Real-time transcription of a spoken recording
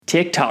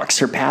TikTok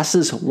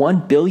surpasses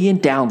 1 billion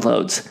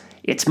downloads.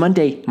 It's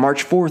Monday,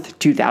 March 4th,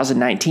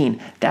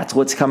 2019. That's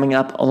what's coming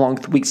up along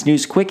with the week's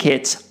news quick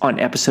hits on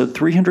episode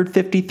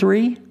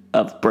 353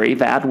 of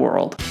Brave Ad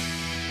World.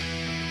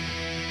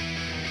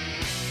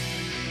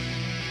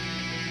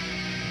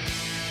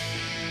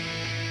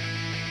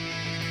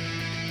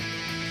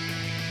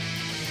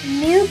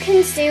 New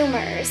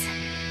consumers,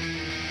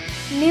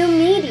 new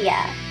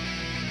media,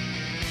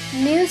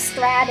 new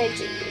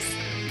strategies.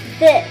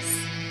 This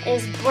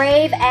is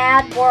Brave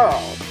Ad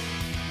World.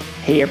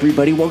 Hey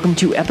everybody, welcome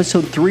to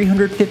episode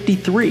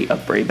 353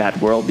 of Brave Ad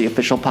World, the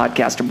official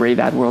podcast of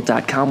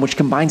braveadworld.com, which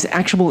combines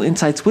actionable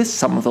insights with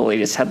some of the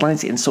latest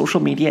headlines in social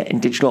media and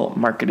digital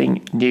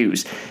marketing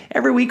news.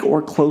 Every week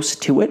or close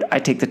to it, I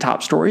take the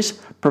top stories,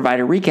 provide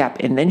a recap,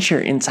 and then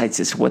share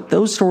insights as to what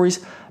those stories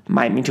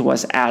might mean to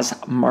us as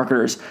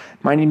marketers.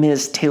 My name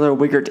is Taylor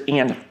Wiegert,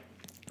 and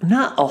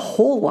not a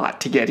whole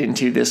lot to get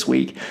into this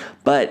week,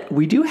 but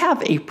we do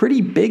have a pretty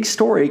big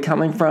story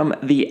coming from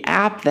the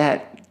app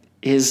that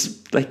is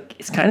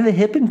it's kind of the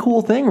hip and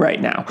cool thing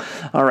right now.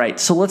 All right,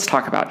 so let's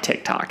talk about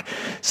TikTok.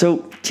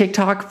 So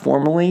TikTok,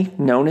 formerly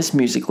known as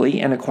Musical.ly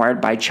and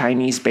acquired by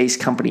Chinese-based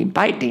company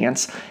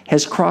ByteDance,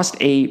 has crossed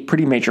a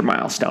pretty major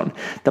milestone.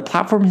 The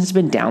platform has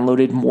been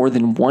downloaded more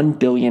than 1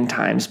 billion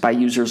times by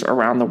users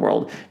around the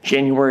world.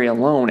 January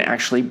alone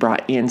actually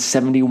brought in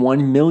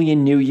 71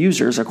 million new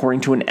users,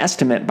 according to an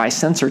estimate by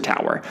Sensor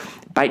Tower.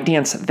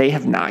 ByteDance, they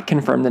have not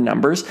confirmed the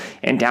numbers,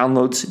 and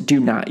downloads do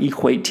not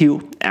equate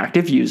to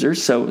active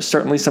users, so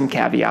certainly some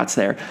caveats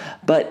there.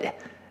 But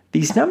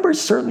these numbers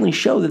certainly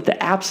show that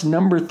the app's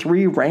number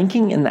 3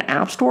 ranking in the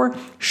App Store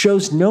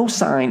shows no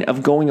sign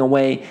of going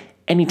away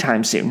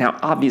anytime soon. Now,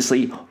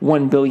 obviously,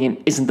 1 billion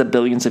isn't the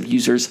billions of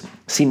users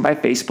seen by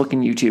Facebook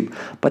and YouTube,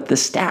 but the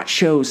stat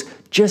shows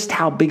just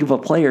how big of a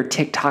player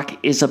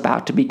TikTok is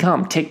about to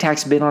become.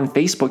 TikTok's been on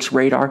Facebook's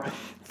radar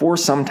for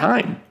some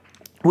time,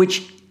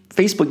 which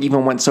Facebook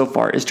even went so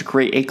far as to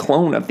create a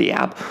clone of the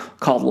app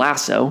called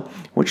Lasso,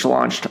 which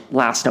launched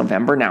last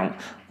November. Now,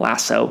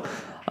 Lasso,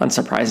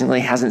 unsurprisingly,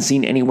 hasn't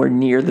seen anywhere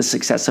near the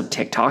success of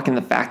TikTok, and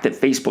the fact that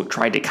Facebook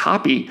tried to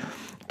copy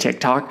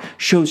TikTok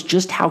shows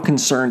just how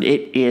concerned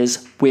it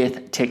is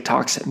with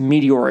TikTok's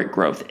meteoric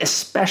growth,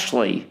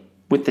 especially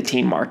with the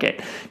teen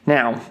market.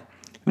 Now,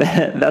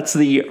 that's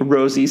the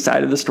rosy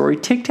side of the story.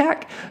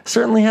 TikTok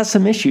certainly has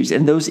some issues,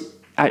 and those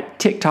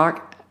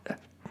TikTok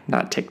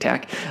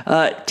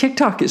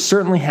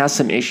certainly has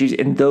some issues,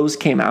 and those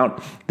came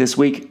out this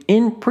week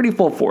in pretty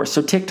full force.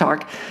 So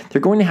TikTok,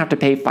 they're going to have to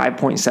pay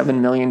 $5.7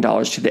 million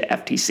to the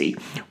FTC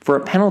for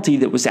a penalty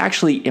that was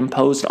actually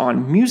imposed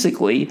on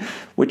Musical.ly,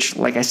 which,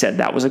 like I said,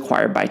 that was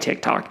acquired by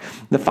TikTok.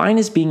 The fine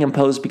is being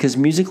imposed because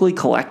Musical.ly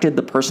collected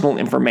the personal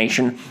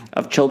information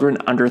of children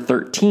under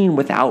 13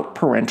 without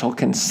parental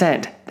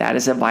consent. That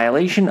is a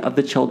violation of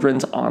the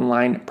Children's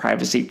Online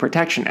Privacy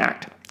Protection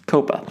Act.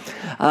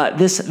 COPPA.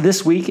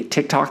 This week,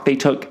 TikTok, they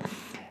took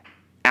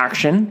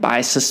action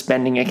by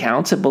suspending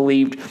accounts it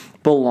believed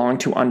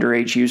belonged to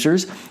underage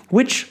users,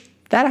 which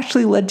that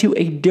actually led to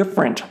a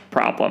different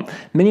problem.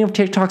 Many of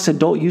TikTok's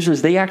adult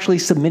users, they actually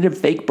submitted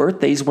fake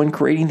birthdays when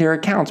creating their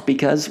accounts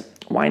because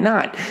why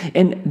not?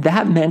 And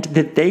that meant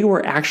that they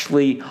were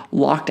actually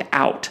locked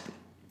out.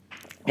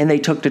 And they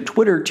took to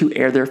Twitter to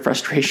air their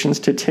frustrations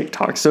to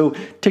TikTok. So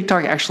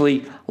TikTok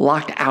actually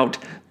locked out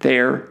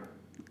their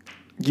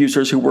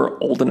users who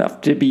were old enough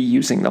to be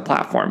using the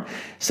platform.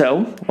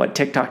 So what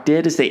TikTok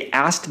did is they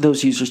asked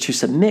those users to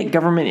submit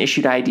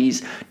government-issued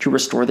IDs to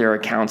restore their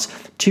accounts,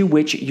 to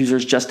which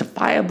users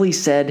justifiably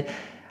said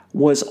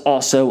was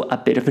also a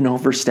bit of an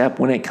overstep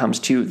when it comes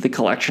to the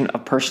collection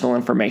of personal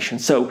information.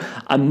 So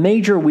a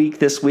major week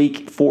this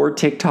week for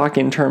TikTok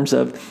in terms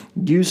of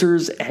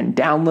users and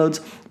downloads,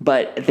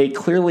 but they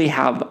clearly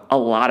have a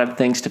lot of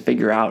things to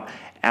figure out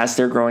as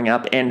they're growing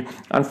up. And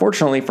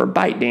unfortunately for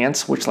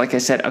ByteDance, which, like I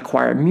said,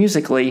 acquired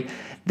Musical.ly,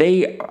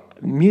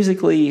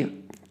 Musical.ly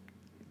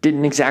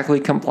didn't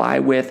exactly comply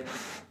with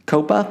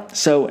COPPA.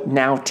 So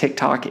now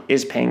TikTok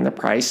is paying the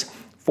price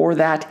for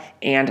that,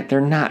 and they're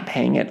not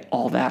paying it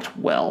all that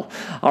well.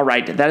 All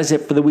right, that is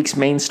it for the week's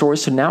main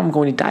stories. So now I'm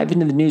going to dive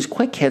into the news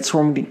quick hits,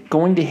 where I'm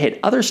going to hit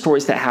other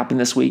stories that happened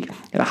this week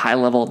at a high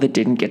level that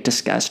didn't get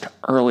discussed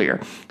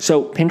earlier.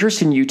 So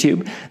Pinterest and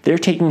YouTube, they're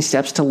taking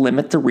steps to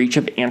limit the reach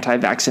of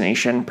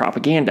anti-vaccination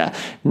propaganda.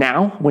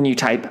 Now, when you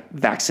type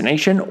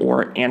vaccination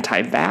or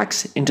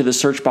anti-vax into the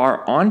search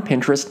bar on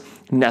Pinterest,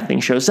 nothing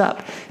shows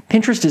up.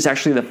 Pinterest is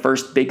actually the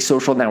first big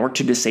social network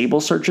to disable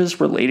searches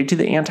related to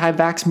the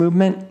anti-vax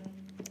movement,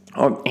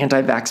 or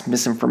anti-vax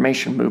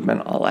misinformation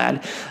movement, I'll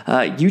add.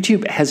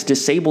 YouTube has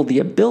disabled the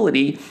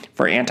ability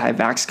for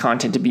anti-vax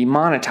content to be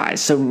monetized.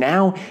 So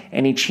now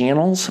any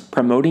channels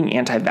promoting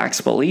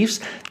anti-vax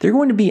beliefs, they're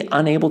going to be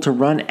unable to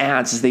run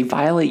ads as they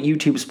violate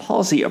YouTube's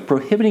policy of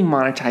prohibiting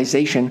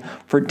monetization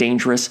for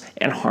dangerous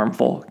and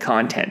harmful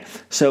content.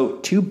 So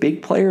two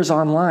big players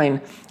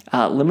online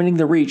limiting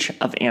the reach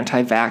of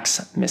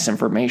anti-vax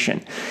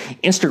misinformation.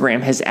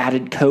 Instagram has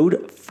added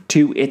code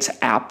to its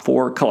app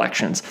for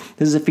collections.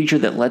 This is a feature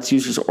that lets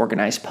users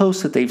organize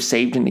posts that they've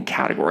saved into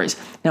categories.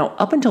 Now,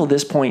 up until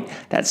this point,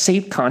 that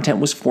saved content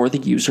was for the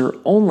user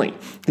only.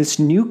 This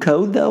new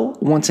code, though,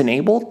 once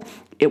enabled,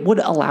 it would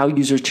allow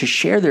users to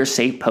share their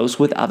saved posts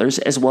with others,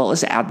 as well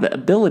as add the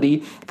ability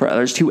for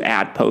others to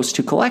add posts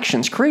to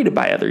collections created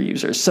by other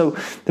users. So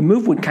the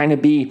move would kind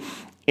of be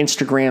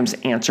Instagram's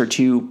answer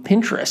to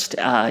Pinterest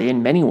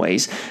in many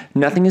ways.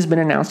 Nothing has been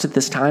announced at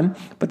this time,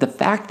 but the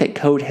fact that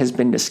code has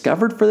been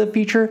discovered for the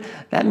feature,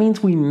 that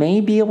means we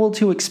may be able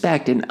to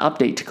expect an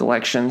update to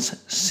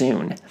collections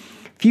soon.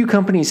 Few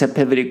companies have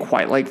pivoted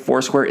quite like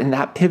Foursquare, and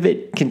that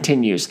pivot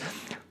continues.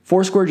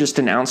 Foursquare just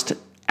announced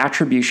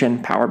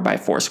Attribution powered by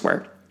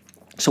Foursquare.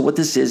 So what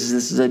this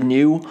is a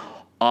new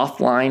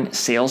offline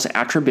sales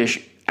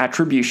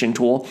attribution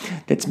tool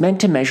that's meant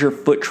to measure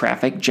foot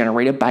traffic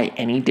generated by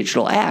any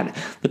digital ad.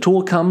 The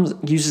tool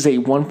uses a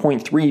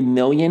 1.3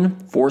 million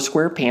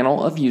Foursquare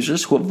panel of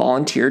users who have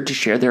volunteered to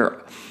share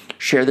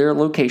their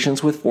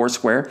locations with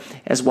Foursquare,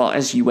 as well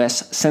as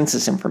U.S.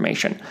 Census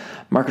information.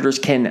 Marketers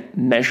can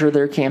measure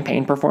their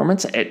campaign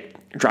performance at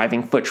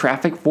driving foot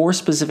traffic for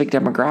specific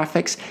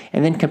demographics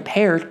and then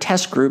compare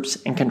test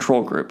groups and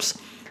control groups.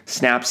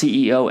 Snap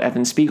CEO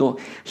Evan Spiegel,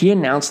 he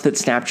announced that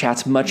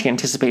Snapchat's much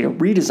anticipated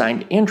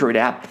redesigned Android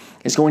app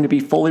is going to be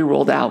fully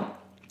rolled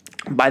out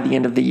by the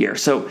end of the year.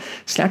 So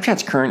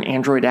Snapchat's current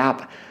Android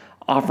app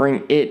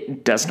offering,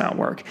 it does not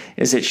work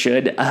as it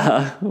should,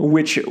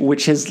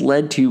 which has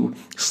led to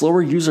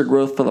slower user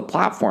growth for the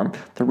platform.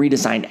 The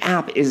redesigned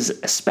app is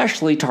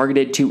especially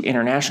targeted to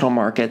international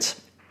markets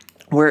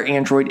where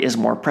Android is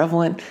more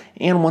prevalent,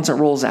 and once it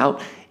rolls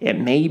out, it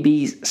may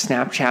be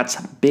Snapchat's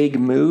big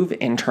move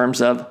in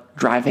terms of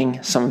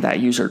driving some of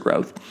that user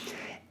growth.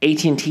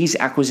 AT&T's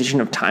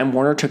acquisition of Time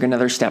Warner took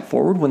another step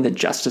forward when the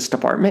Justice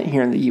Department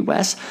here in the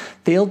U.S.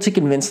 failed to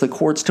convince the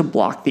courts to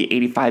block the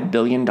 $85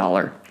 billion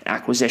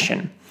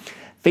acquisition.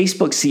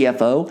 Facebook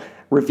CFO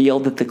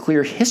revealed that the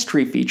Clear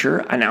History feature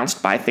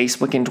announced by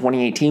Facebook in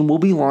 2018 will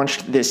be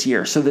launched this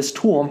year. So this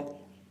tool,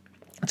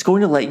 it's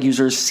going to let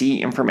users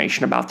see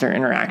information about their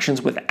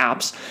interactions with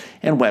apps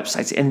and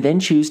websites and then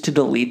choose to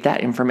delete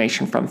that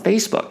information from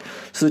Facebook.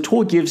 So the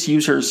tool gives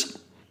users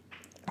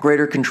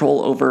greater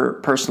control over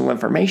personal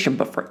information,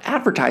 but for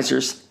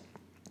advertisers,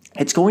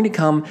 it's going to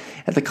come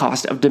at the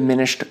cost of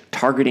diminished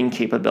targeting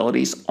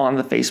capabilities on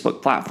the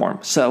Facebook platform.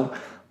 So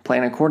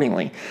plan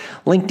accordingly.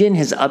 LinkedIn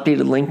has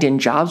updated LinkedIn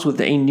Jobs with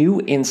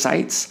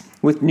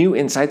new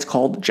insights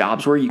called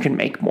Jobs Where You Can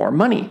Make More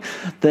Money.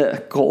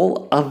 The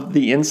goal of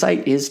the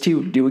insight is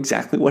to do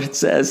exactly what it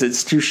says.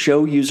 It's to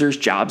show users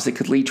jobs that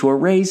could lead to a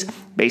raise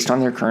based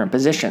on their current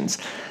positions.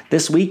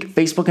 This week,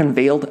 Facebook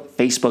unveiled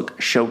Facebook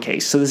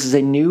Showcase. So this is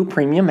a new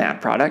premium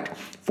ad product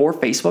for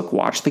Facebook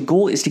Watch. The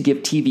goal is to give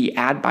TV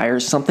ad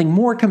buyers something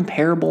more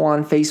comparable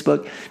on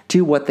Facebook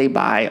to what they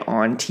buy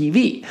on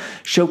TV.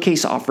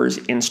 Showcase offers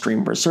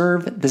in-stream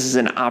reserve. This is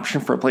an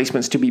option for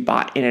placements to be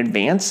bought in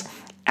advance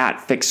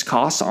at fixed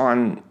costs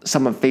on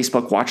some of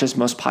Facebook Watch's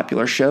most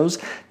popular shows.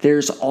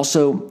 There's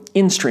also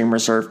in-stream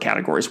reserve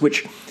categories,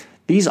 which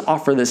these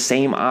offer the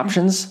same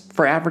options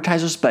for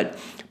advertisers, but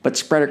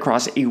spread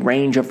across a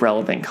range of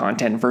relevant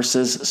content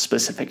versus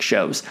specific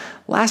shows.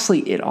 Lastly,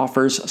 it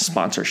offers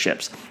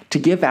sponsorships to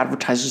give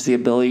advertisers the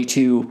ability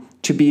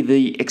to be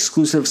the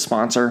exclusive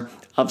sponsor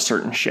of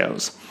certain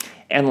shows.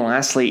 And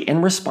lastly,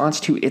 in response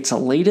to its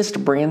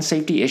latest brand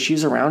safety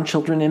issues around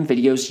children in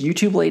videos,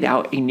 YouTube laid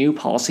out a new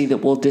policy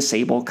that will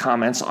disable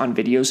comments on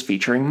videos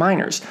featuring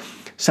minors.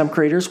 Some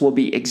creators will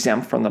be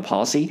exempt from the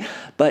policy,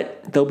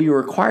 but they'll be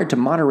required to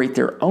moderate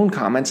their own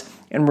comments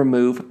and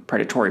remove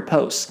predatory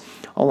posts.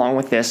 Along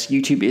with this,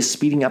 YouTube is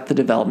speeding up the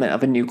development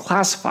of a new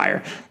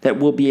classifier that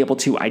will be able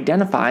to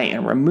identify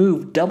and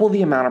remove double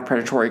the amount of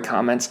predatory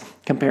comments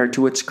compared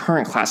to its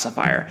current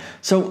classifier.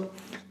 So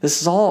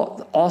this is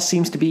all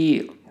seems to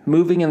be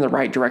moving in the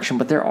right direction,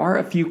 but there are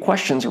a few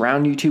questions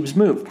around YouTube's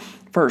move.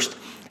 First,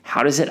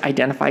 how does it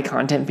identify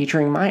content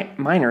featuring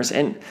minors?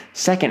 And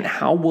second,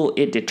 how will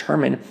it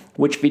determine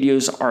which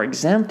videos are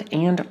exempt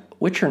and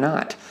which are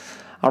not?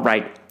 All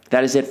right,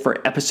 that is it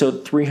for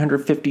episode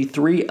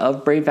 353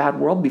 of Brave Ad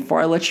World.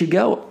 Before I let you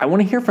go, I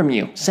want to hear from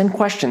you. Send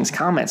questions,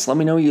 comments. Let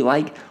me know what you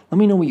like. Let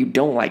me know what you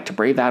don't like to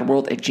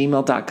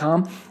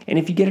braveadworld@gmail.com. And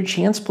if you get a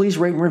chance, please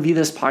rate and review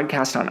this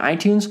podcast on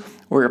iTunes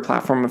or your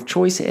platform of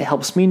choice. It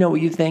helps me know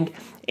what you think,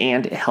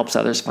 and it helps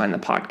others find the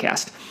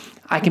podcast.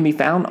 I can be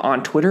found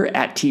on Twitter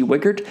at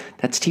TWiegert.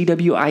 That's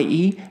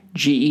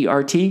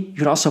TWIEGERT. You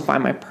can also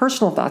find my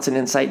personal thoughts and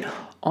insight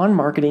on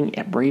marketing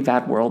at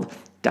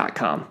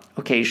braveadworld.com,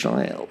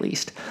 occasionally at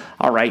least.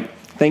 All right,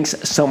 thanks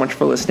so much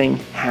for listening.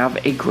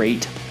 Have a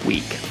great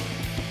week.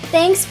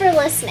 Thanks for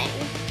listening.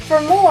 For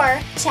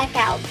more, check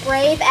out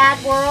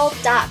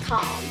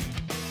braveadworld.com.